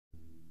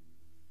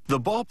The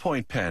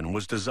ballpoint pen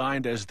was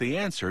designed as the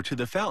answer to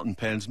the fountain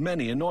pen's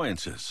many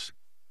annoyances.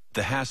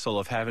 The hassle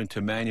of having to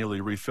manually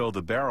refill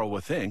the barrel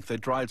with ink that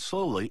dried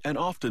slowly and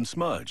often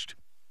smudged.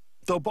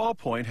 The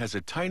ballpoint has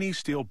a tiny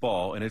steel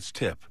ball in its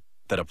tip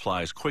that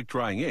applies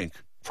quick-drying ink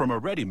from a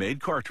ready-made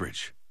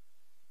cartridge.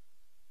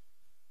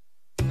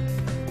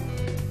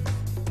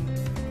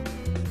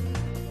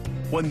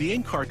 When the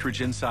ink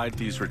cartridge inside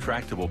these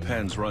retractable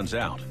pens runs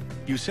out,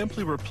 you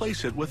simply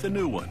replace it with a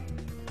new one.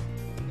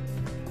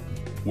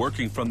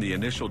 Working from the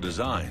initial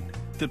design,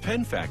 the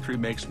pen factory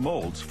makes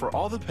molds for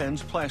all the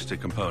pen's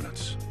plastic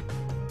components.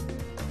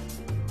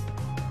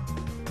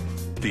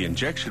 The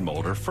injection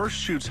molder first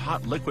shoots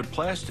hot liquid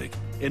plastic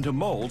into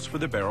molds for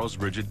the barrel's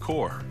rigid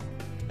core,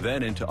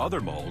 then into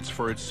other molds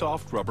for its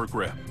soft rubber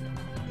grip.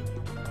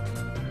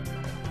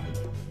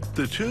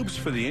 The tubes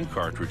for the ink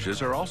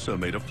cartridges are also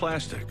made of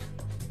plastic.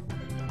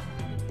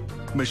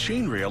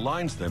 Machinery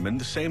aligns them in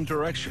the same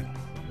direction,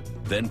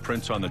 then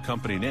prints on the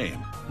company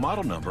name,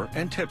 model number,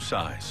 and tip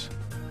size.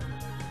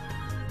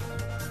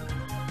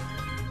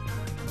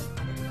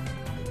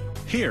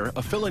 Here,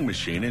 a filling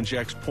machine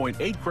injects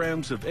 0.8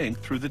 grams of ink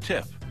through the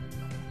tip.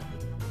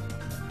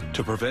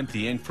 To prevent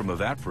the ink from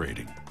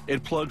evaporating,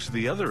 it plugs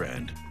the other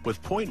end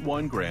with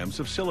 0.1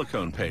 grams of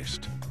silicone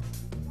paste.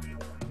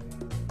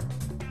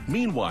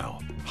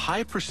 Meanwhile,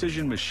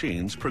 high-precision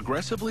machines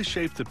progressively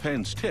shape the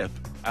pen's tip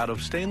out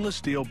of stainless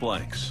steel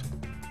blanks.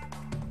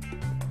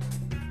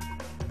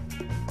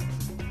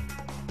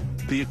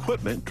 The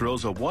equipment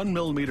drills a 1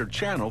 millimeter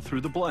channel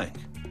through the blank,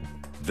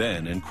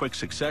 then, in quick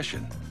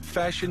succession,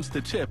 fashions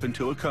the tip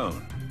into a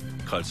cone,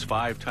 cuts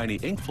 5 tiny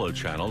ink flow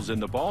channels in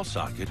the ball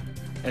socket,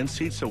 and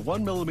seats a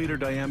 1 millimeter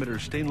diameter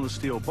stainless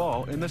steel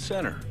ball in the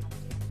center.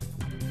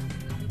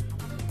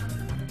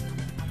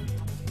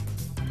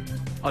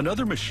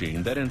 Another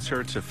machine that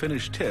inserts a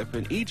finished tip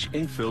in each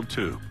ink-filled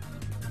tube.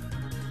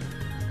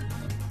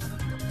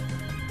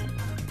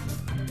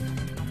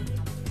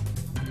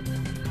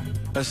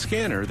 A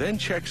scanner then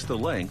checks the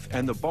length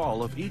and the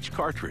ball of each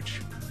cartridge.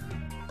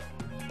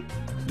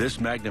 This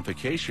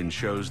magnification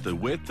shows the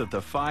width of the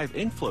 5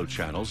 ink flow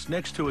channels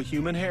next to a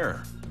human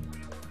hair.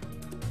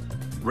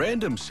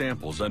 Random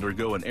samples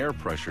undergo an air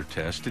pressure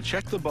test to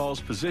check the ball's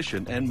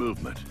position and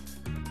movement.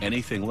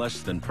 Anything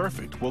less than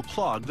perfect will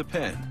clog the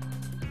pen.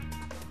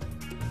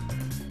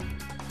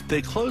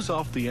 They close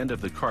off the end of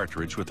the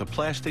cartridge with a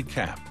plastic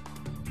cap.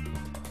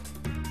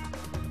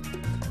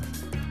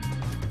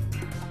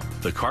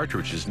 The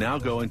cartridges now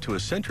go into a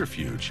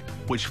centrifuge,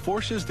 which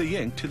forces the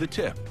ink to the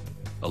tip,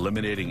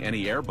 eliminating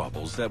any air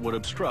bubbles that would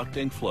obstruct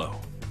ink flow.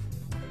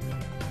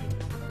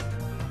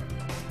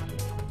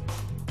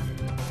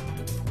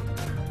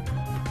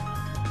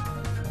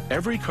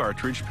 Every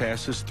cartridge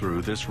passes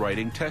through this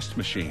writing test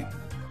machine.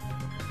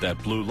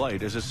 That blue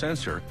light is a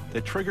sensor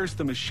that triggers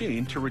the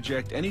machine to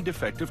reject any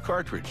defective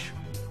cartridge.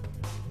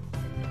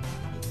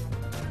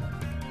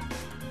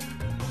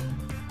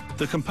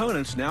 The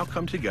components now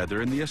come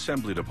together in the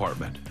assembly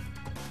department.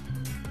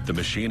 The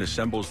machine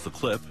assembles the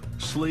clip,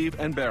 sleeve,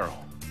 and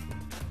barrel.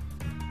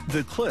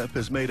 The clip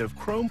is made of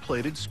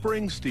chrome-plated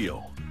spring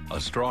steel, a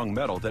strong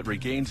metal that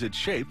regains its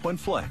shape when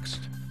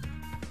flexed.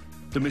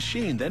 The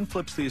machine then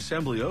flips the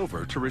assembly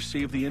over to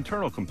receive the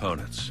internal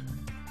components.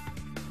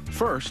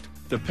 First,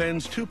 the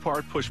pen's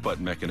 2-part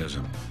push-button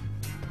mechanism.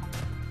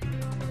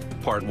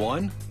 Part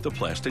 1, the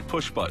plastic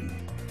push button.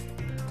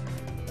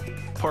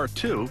 Part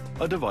 2,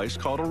 a device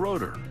called a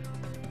rotor.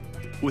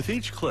 With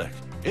each click,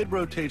 it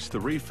rotates the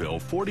refill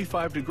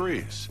 45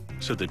 degrees,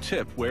 so the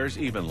tip wears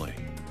evenly.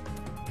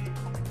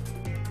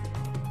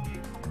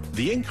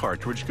 The ink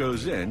cartridge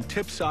goes in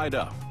tip side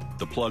up,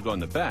 the plug on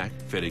the back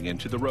fitting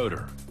into the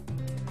rotor.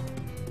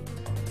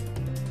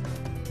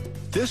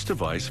 This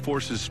device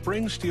forces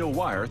spring steel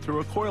wire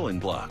through a coiling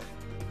block.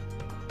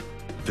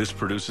 This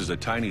produces a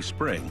tiny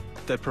spring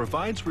that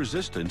provides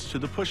resistance to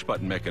the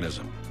push-button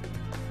mechanism.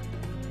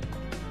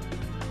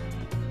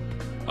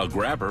 A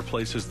grabber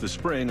places the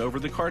spring over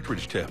the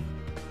cartridge tip.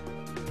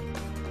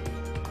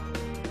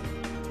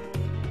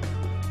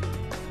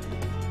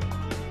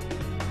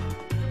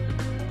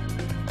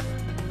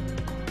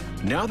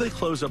 Now they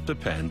close up the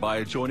pen by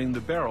adjoining the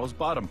barrel's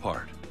bottom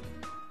part.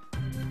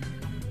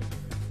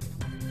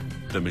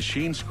 The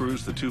machine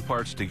screws the 2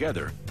 parts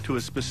together to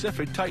a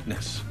specific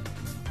tightness.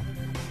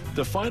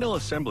 The final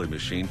assembly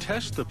machine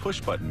tests the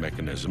push-button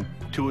mechanism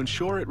to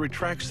ensure it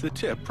retracts the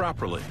tip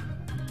properly.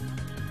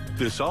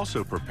 This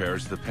also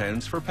prepares the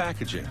pens for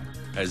packaging,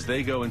 as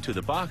they go into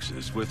the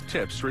boxes with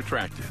tips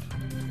retracted.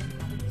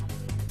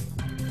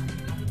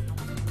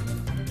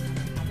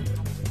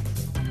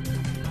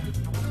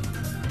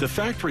 The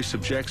factory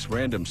subjects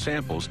random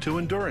samples to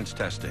endurance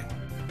testing.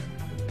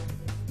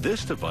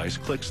 This device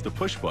clicks the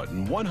push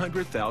button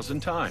 100,000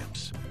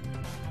 times.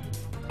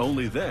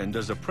 Only then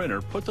does a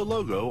printer put the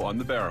logo on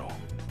the barrel.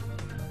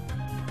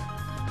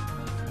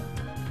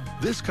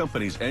 This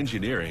company's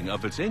engineering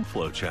of its ink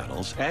flow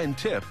channels and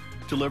tip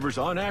delivers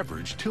on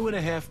average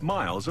 2.5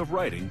 miles of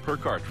writing per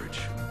cartridge.